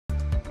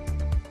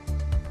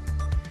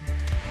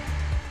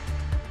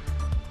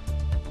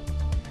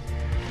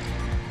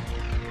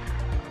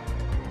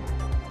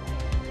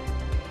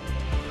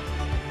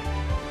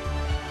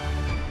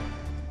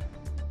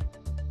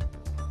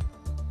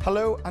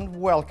Hello and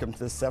welcome to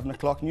the 7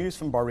 o'clock news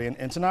from Bahrain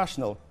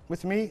International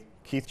with me,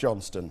 Keith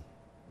Johnston.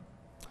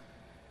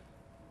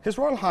 His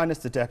Royal Highness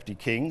the Deputy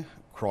King,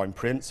 Crown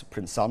Prince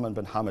Salman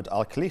bin Hamad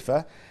Al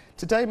Khalifa,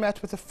 today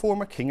met with the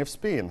former King of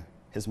Spain,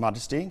 His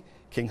Majesty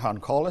King Juan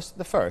Carlos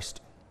I.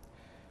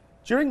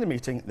 During the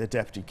meeting, the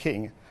Deputy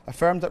King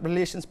affirmed that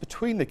relations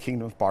between the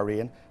Kingdom of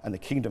Bahrain and the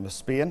Kingdom of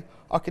Spain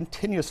are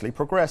continuously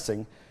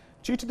progressing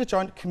due to the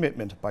joint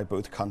commitment by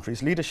both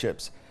countries'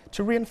 leaderships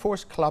to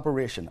reinforce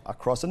collaboration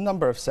across a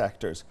number of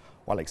sectors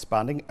while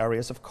expanding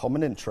areas of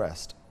common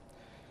interest.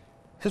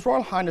 His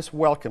Royal Highness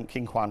welcomed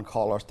King Juan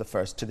Carlos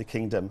I to the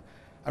Kingdom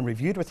and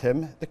reviewed with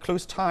him the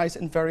close ties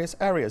in various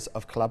areas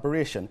of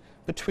collaboration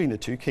between the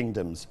two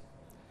kingdoms.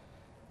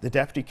 The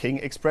Deputy King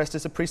expressed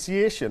his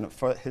appreciation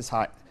for His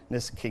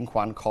Highness King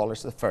Juan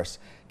Carlos I's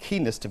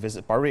keenness to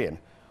visit Bahrain,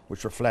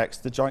 which reflects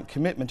the joint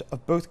commitment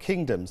of both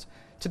kingdoms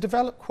to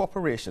develop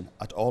cooperation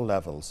at all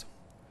levels.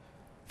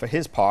 For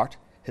his part,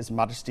 His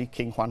Majesty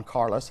King Juan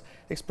Carlos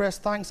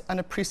expressed thanks and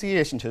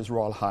appreciation to His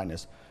Royal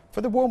Highness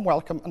for the warm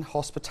welcome and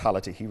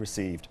hospitality he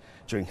received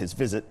during his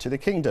visit to the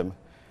Kingdom,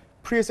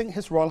 praising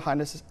His Royal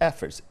Highness's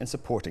efforts in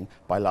supporting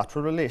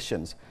bilateral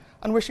relations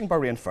and wishing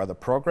Bahrain further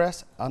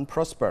progress and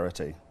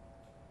prosperity.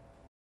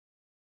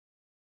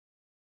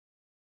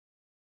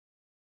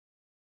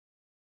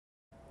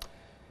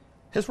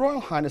 His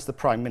Royal Highness the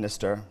Prime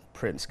Minister,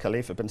 Prince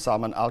Khalifa bin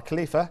Salman Al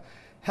Khalifa,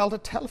 held a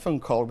telephone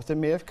call with the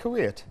Mayor of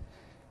Kuwait,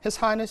 His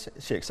Highness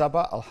Sheikh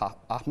Sabah Al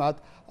Ahmad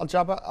Al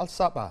Jabbar Al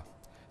Sabah,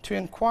 to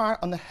inquire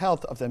on the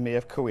health of the Mayor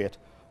of Kuwait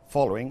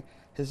following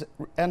his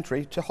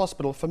entry to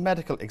hospital for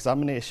medical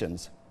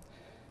examinations.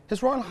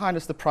 His Royal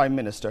Highness the Prime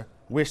Minister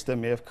wished the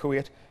Mayor of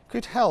Kuwait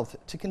good health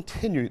to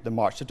continue the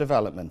march of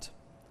development.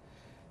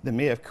 The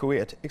Mayor of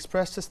Kuwait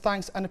expressed his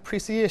thanks and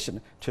appreciation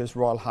to His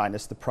Royal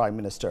Highness the Prime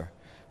Minister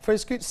for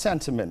his good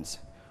sentiments,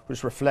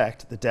 which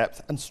reflect the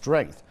depth and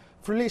strength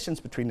of relations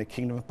between the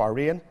Kingdom of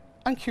Bahrain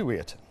and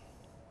Kuwait.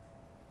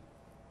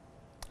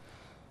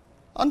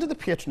 Under the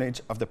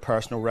patronage of the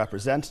personal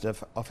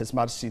representative of His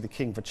Majesty the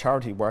King for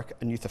Charity Work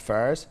and Youth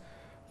Affairs,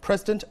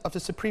 President of the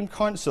Supreme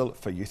Council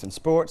for Youth and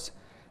Sports,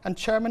 and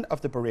Chairman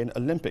of the Bahrain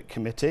Olympic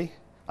Committee,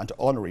 and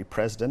Honorary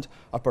President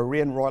of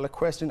Bahrain Royal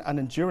Equestrian and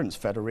Endurance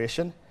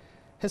Federation,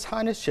 His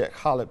Highness Sheikh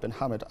Khalid bin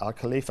Hamad Al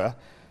Khalifa,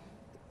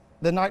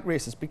 the night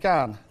races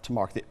began to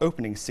mark the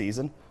opening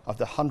season of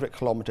the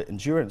 100-kilometre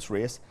endurance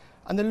race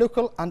and the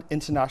local and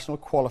international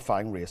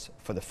qualifying race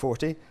for the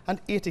 40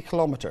 and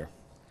 80-kilometre.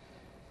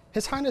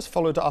 His Highness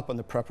followed up on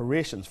the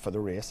preparations for the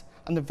race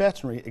and the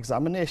veterinary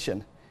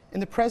examination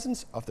in the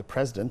presence of the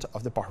President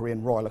of the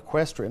Bahrain Royal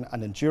Equestrian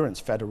and Endurance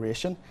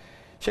Federation,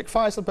 Sheikh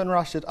Faisal bin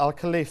Rashid Al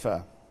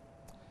Khalifa.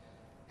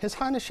 His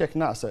Highness Sheikh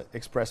Nasser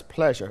expressed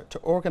pleasure to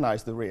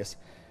organise the race,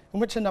 in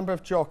which a number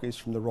of jockeys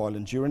from the Royal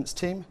Endurance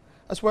team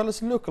as well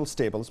as local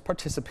stables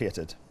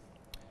participated.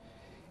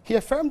 He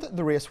affirmed that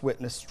the race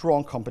witnessed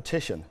strong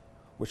competition,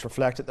 which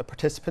reflected the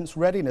participants'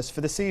 readiness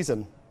for the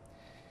season.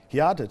 He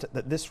added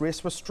that this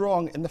race was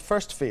strong in the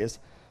first phase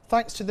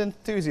thanks to the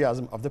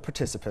enthusiasm of the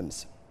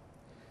participants.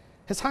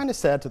 His Highness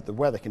said that the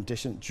weather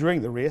condition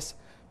during the race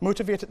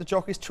motivated the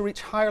jockeys to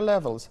reach higher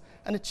levels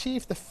and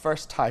achieve the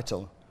first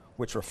title,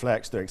 which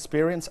reflects their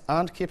experience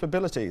and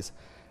capabilities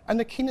and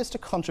the keenness to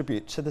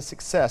contribute to the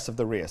success of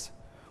the race,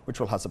 which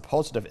will have a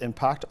positive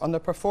impact on their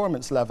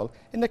performance level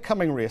in the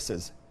coming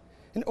races,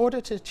 in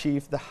order to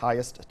achieve the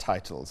highest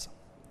titles.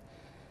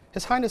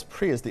 His Highness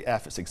praised the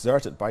efforts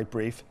exerted by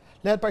Brief,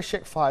 led by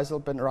Sheikh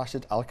Faisal bin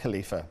Rashid Al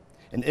Khalifa,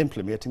 in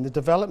implementing the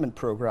development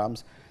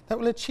programmes that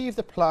will achieve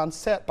the plan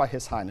set by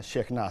His Highness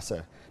Sheikh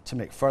Nasser to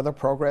make further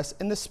progress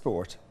in the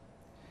sport.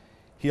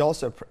 He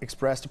also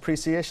expressed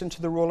appreciation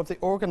to the role of the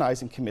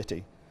organising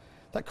committee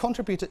that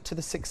contributed to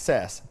the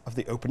success of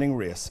the opening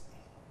race.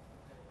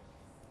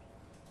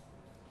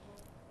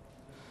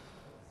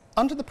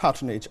 Under the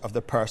patronage of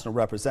the personal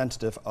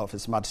representative of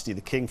His Majesty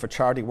the King for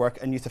Charity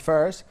Work and Youth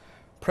Affairs,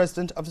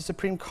 President of the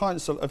Supreme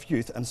Council of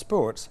Youth and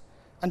Sports,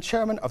 and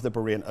Chairman of the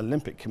Bahrain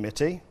Olympic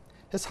Committee,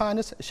 His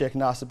Highness Sheikh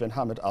Nasser bin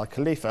Hamad Al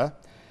Khalifa,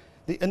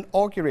 the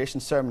inauguration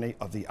ceremony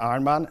of the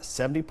Ironman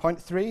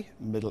 70.3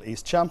 Middle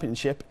East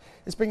Championship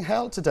is being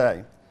held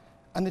today,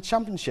 and the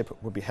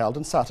championship will be held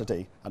on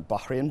Saturday at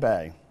Bahrain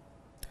Bay.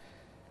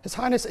 His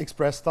Highness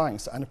expressed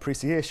thanks and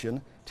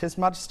appreciation to His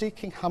Majesty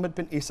King Hamad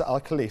bin Isa Al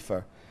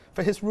Khalifa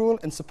for his role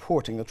in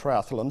supporting the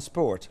triathlon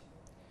sport.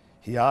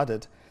 He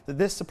added that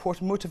this support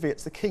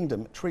motivates the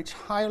Kingdom to reach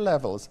higher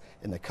levels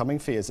in the coming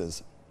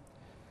phases.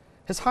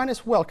 His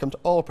Highness welcomed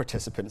all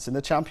participants in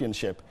the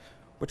championship,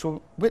 which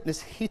will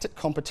witness heated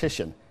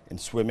competition in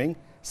swimming,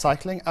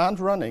 cycling and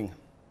running.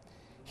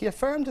 He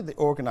affirmed that the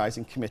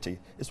organising committee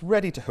is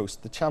ready to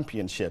host the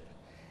championship,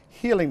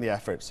 hailing the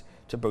efforts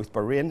to both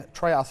Bahrain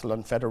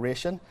Triathlon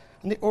Federation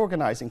and the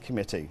organising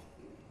committee.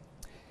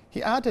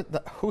 He added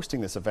that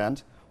hosting this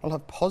event will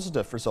have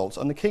positive results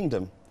on the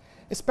Kingdom,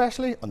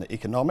 especially on the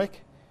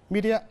economic,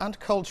 media and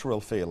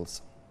cultural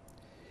fields.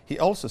 He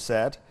also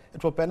said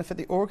it will benefit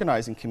the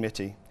organising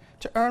committee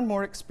to earn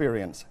more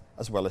experience,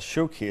 as well as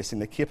showcasing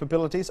the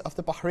capabilities of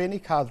the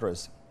Bahraini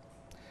cadres.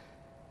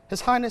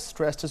 His Highness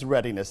stressed his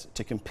readiness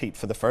to compete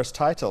for the first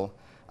title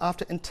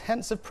after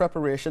intensive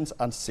preparations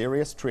and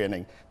serious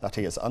training that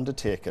he has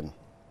undertaken.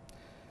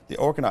 The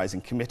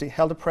organising committee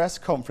held a press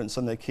conference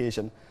on the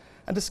occasion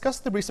and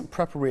discussed the recent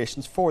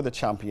preparations for the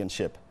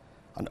championship,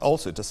 and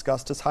also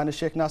discussed His Highness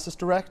Sheikh Nasser's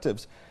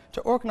directives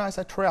to organise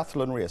a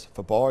triathlon race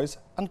for boys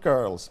and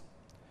girls.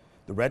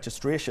 The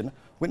registration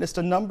witnessed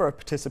a number of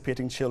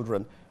participating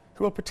children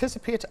who will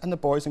participate in the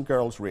boys and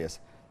girls race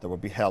that will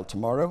be held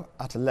tomorrow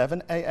at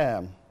 11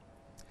 a.m.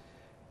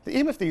 The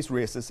aim of these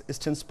races is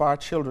to inspire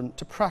children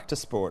to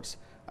practice sports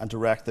and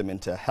direct them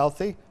into a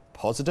healthy,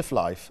 positive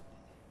life.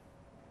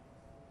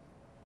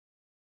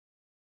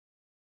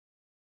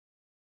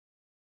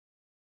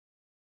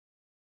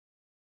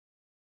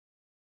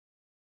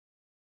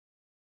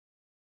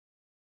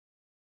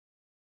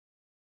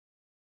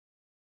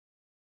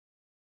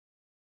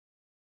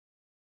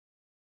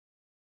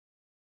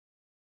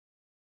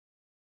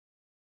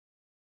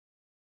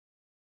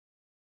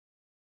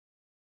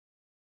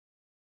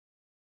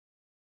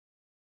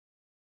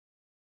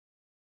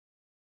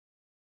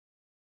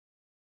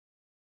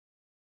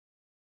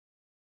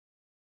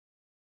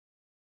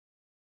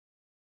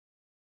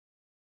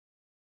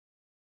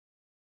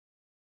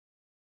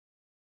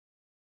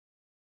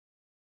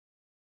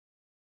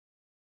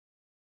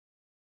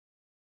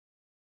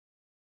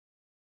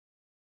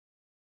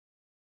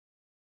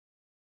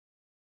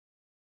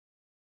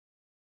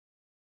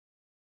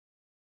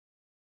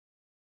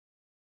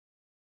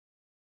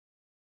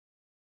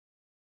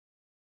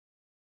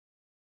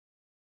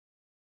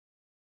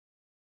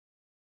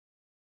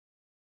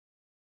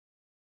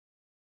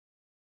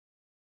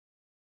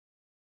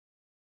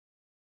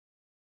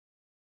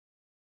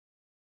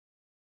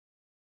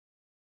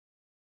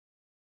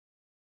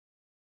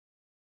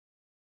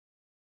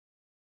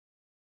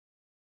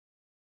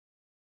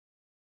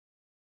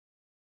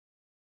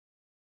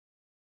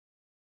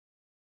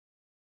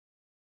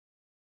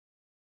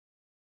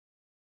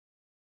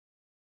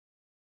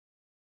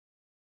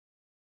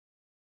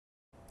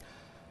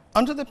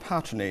 Under the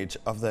patronage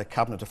of the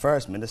Cabinet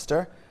Affairs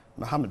Minister,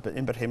 Mohammed bin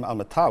Ibrahim Al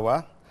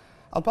Matawa,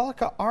 Al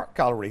Balaka Art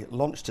Gallery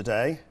launched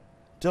today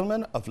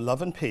Dilmun of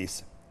Love and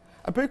Peace,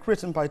 a book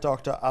written by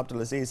Dr.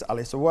 Abdulaziz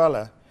Ali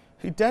Sawala,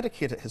 who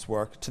dedicated his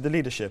work to the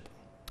leadership.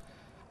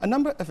 A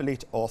number of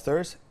elite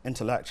authors,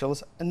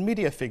 intellectuals and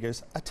media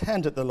figures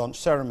attended the launch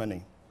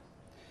ceremony.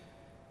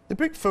 The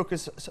book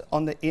focuses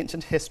on the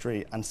ancient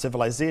history and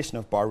civilization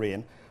of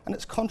Bahrain and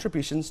its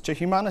contributions to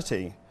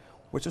humanity,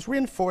 which was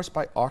reinforced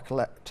by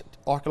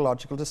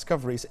archaeological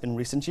discoveries in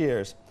recent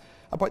years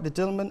about the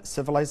Dilmun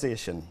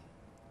civilization.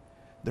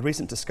 The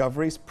recent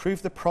discoveries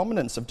prove the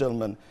prominence of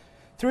Dilmun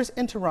through its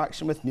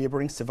interaction with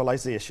neighbouring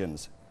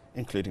civilizations,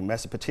 including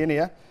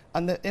Mesopotamia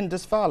and the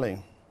Indus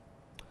Valley.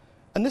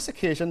 On this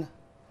occasion,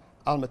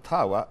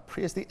 Al-Matawa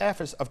praised the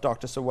efforts of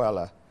Dr.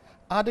 Sawala,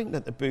 adding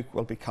that the book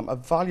will become a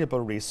valuable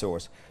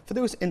resource for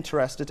those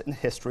interested in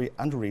history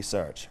and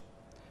research.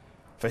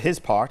 For his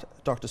part,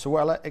 Dr.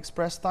 Sawala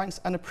expressed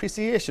thanks and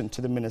appreciation to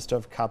the Minister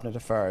of Cabinet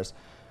Affairs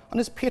on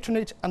his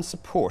patronage and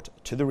support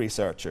to the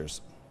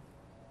researchers.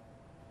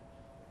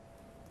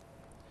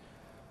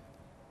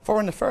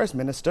 Foreign Affairs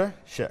Minister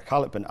Sheikh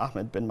Khalid bin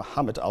Ahmed bin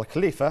Mohammed Al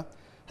Khalifa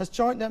has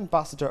joined the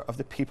Ambassador of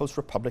the People's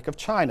Republic of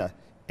China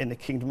in the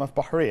Kingdom of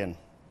Bahrain.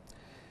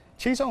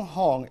 Qi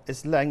Zonghong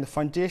is laying the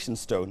foundation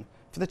stone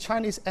for the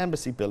Chinese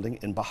embassy building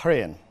in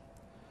Bahrain.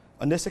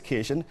 On this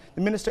occasion,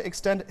 the Minister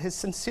extended his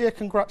sincere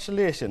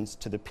congratulations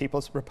to the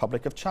People's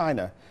Republic of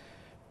China,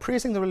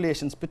 praising the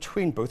relations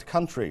between both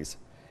countries,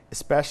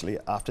 especially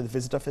after the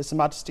visit of His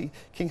Majesty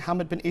King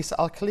Hamad bin Isa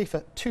Al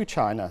Khalifa to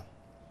China.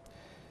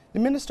 The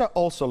Minister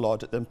also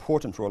lauded the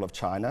important role of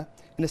China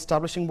in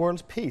establishing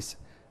world peace,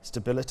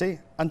 stability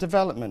and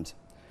development,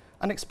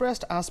 and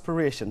expressed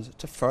aspirations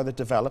to further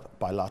develop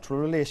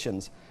bilateral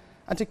relations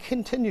and to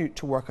continue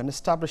to work on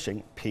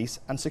establishing peace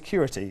and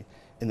security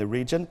in the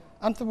region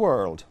and the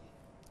world.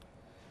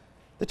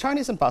 The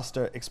Chinese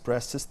ambassador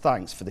expressed his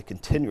thanks for the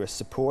continuous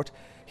support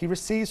he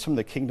receives from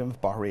the Kingdom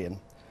of Bahrain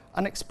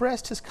and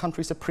expressed his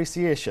country's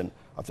appreciation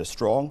of the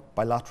strong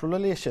bilateral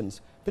relations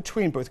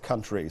between both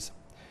countries,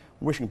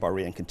 wishing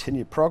Bahrain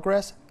continued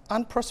progress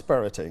and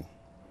prosperity.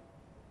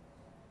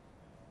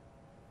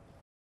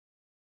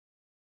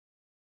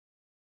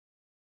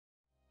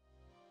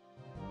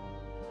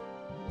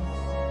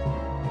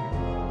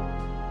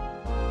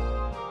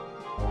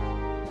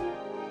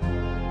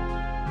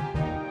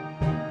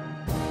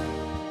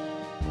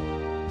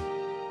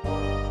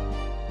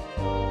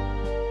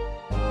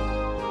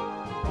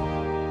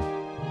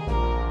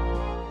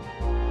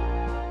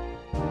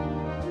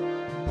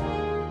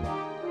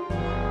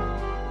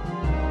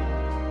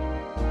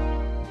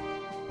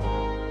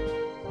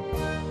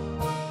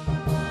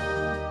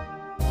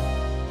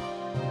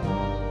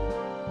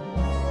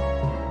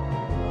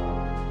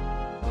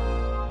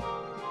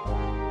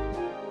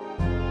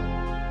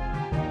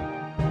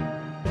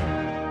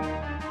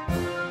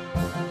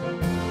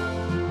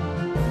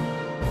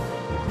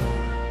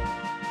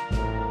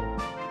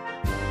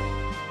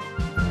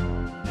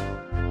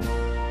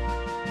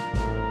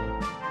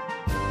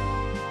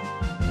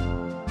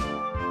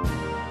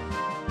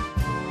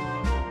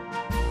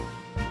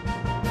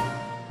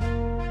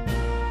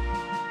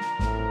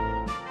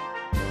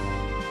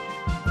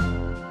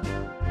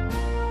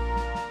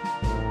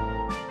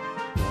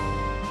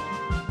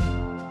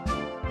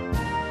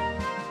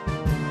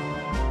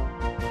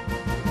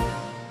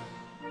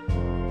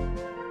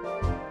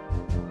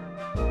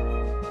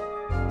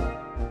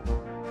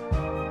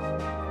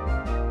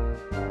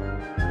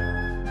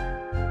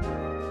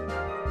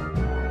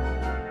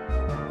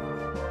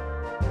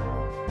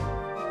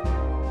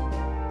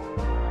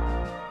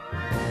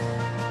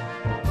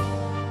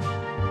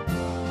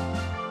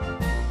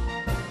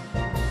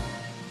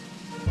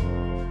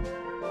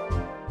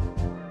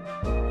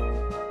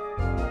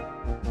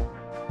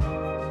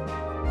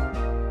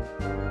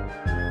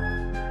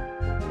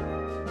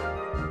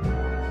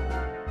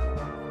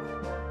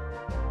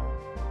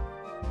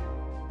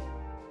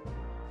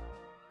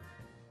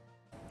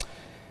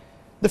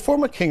 The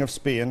former King of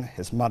Spain,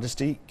 His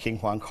Majesty King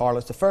Juan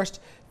Carlos I,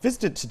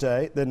 visited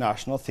today the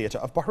National Theatre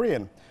of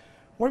Bahrain,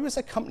 where he was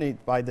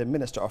accompanied by the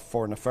Minister of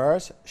Foreign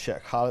Affairs,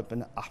 Sheikh Khalid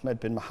bin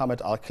Ahmed bin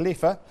Mohammed Al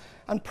Khalifa,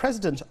 and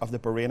President of the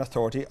Bahrain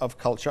Authority of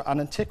Culture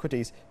and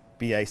Antiquities,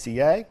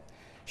 BACA,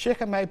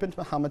 Sheikh Ahmed bin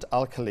Mohammed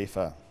Al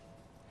Khalifa.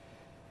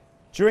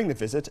 During the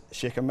visit,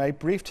 Sheikh Ahmed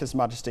briefed His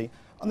Majesty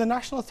on the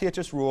National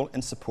Theatre's role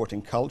in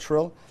supporting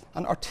cultural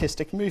and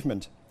artistic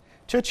movement,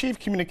 to achieve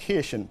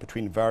communication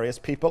between various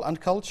people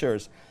and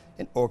cultures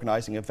in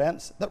organising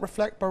events that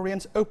reflect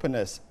Bahrain's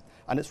openness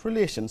and its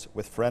relations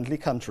with friendly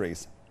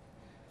countries.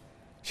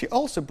 She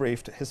also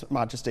briefed His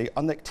Majesty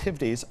on the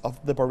activities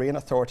of the Bahrain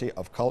Authority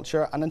of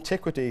Culture and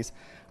Antiquities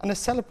and the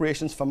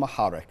celebrations for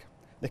Maharik,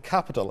 the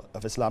capital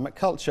of Islamic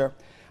culture,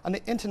 and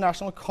the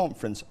International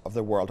Conference of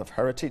the World of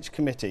Heritage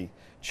Committee,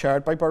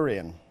 chaired by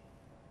Bahrain.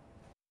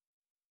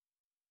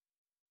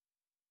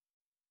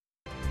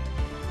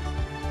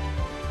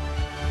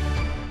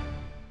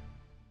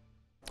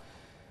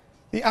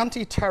 The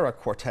anti-terror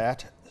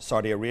quartet,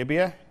 Saudi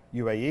Arabia,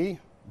 UAE,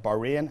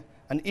 Bahrain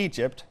and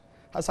Egypt,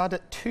 has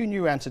added 2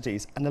 new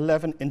entities and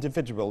 11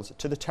 individuals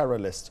to the terror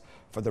list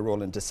for their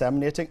role in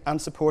disseminating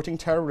and supporting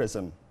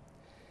terrorism.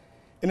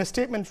 In a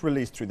statement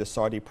released through the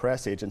Saudi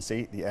press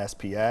agency, the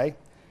SPA,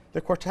 the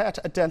quartet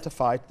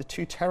identified the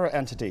 2 terror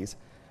entities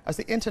as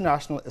the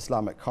International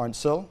Islamic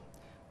Council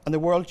and the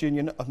World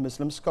Union of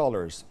Muslim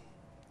Scholars.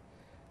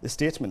 The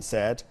statement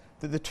said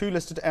that the 2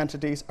 listed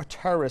entities are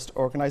terrorist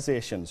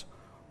organisations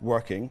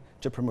working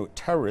to promote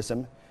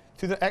terrorism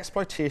through the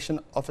exploitation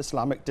of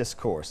Islamic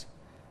discourse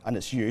and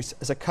its use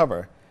as a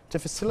cover to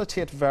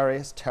facilitate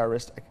various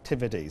terrorist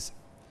activities.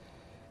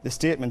 The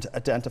statement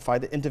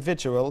identified the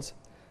individuals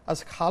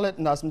as Khalid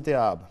Nazm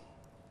Diab,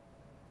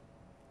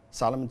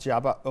 Salim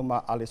Jabba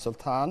Umar Ali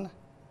Sultan,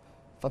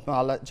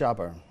 Fatmala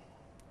Jabbar,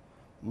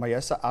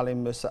 Mayasa Ali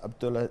Musa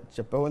Abdullah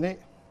Jaboni,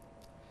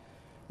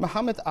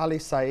 Muhammad Ali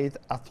Saeed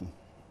Atm,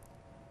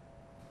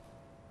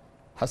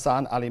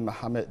 Hassan Ali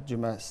Muhammad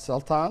Juma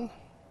Sultan,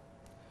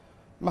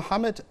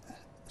 Muhammad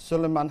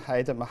Suleiman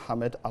Haider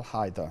Muhammad Al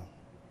Haider,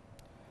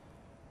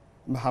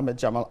 Muhammad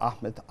Jamal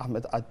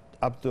Ahmed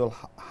Abdul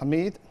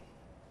Hamid,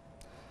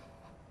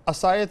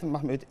 Asayed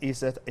Mahmoud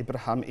Izzat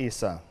Ibrahim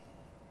Isa,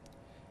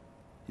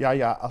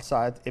 Yahya Al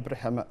Said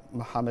Ibrahim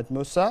Muhammad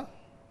Musa,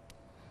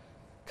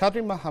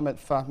 Qadri Muhammad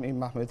Fahmi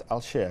Mahmoud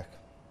Al Sheikh,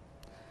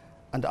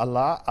 and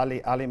Allah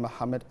Ali Ali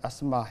Muhammad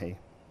Asmahi.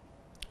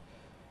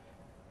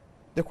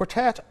 The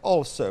quartet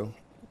also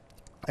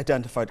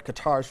identified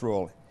Qatar's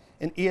role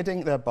in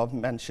aiding the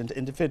above-mentioned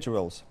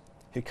individuals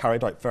who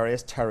carried out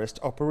various terrorist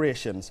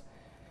operations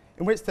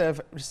in which they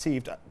have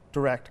received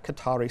direct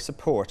Qatari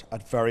support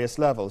at various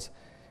levels,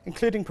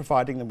 including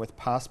providing them with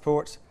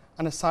passports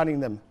and assigning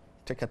them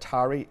to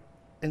Qatari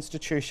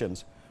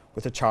institutions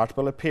with a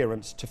charitable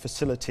appearance to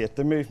facilitate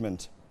the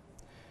movement.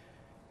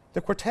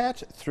 The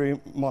quartet,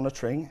 through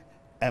monitoring,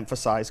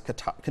 emphasised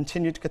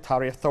continued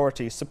Qatari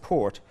authorities'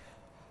 support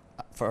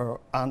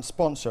and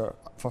sponsor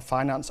for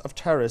finance of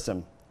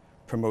terrorism,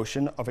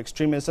 promotion of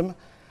extremism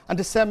and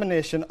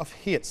dissemination of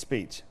hate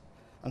speech,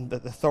 and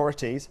that the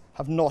authorities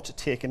have not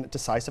taken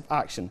decisive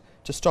action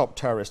to stop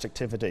terrorist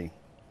activity.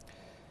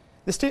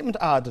 The statement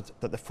added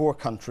that the 4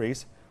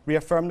 countries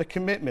reaffirmed the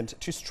commitment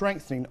to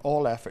strengthening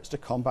all efforts to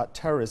combat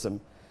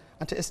terrorism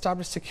and to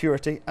establish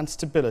security and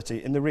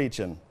stability in the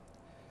region,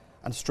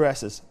 and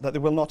stresses that they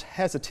will not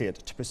hesitate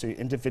to pursue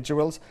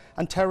individuals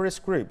and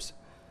terrorist groups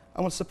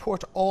and will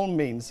support all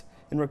means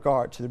in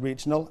regard to the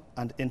regional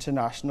and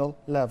international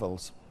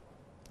levels.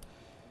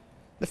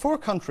 The 4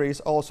 countries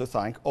also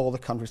thank all the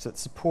countries that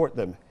support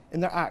them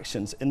in their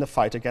actions in the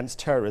fight against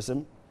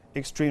terrorism,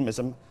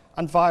 extremism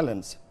and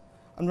violence,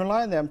 and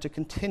rely on them to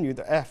continue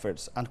their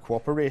efforts and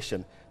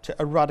cooperation to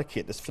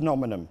eradicate this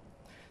phenomenon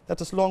that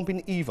has long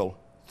been evil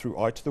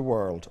throughout the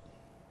world.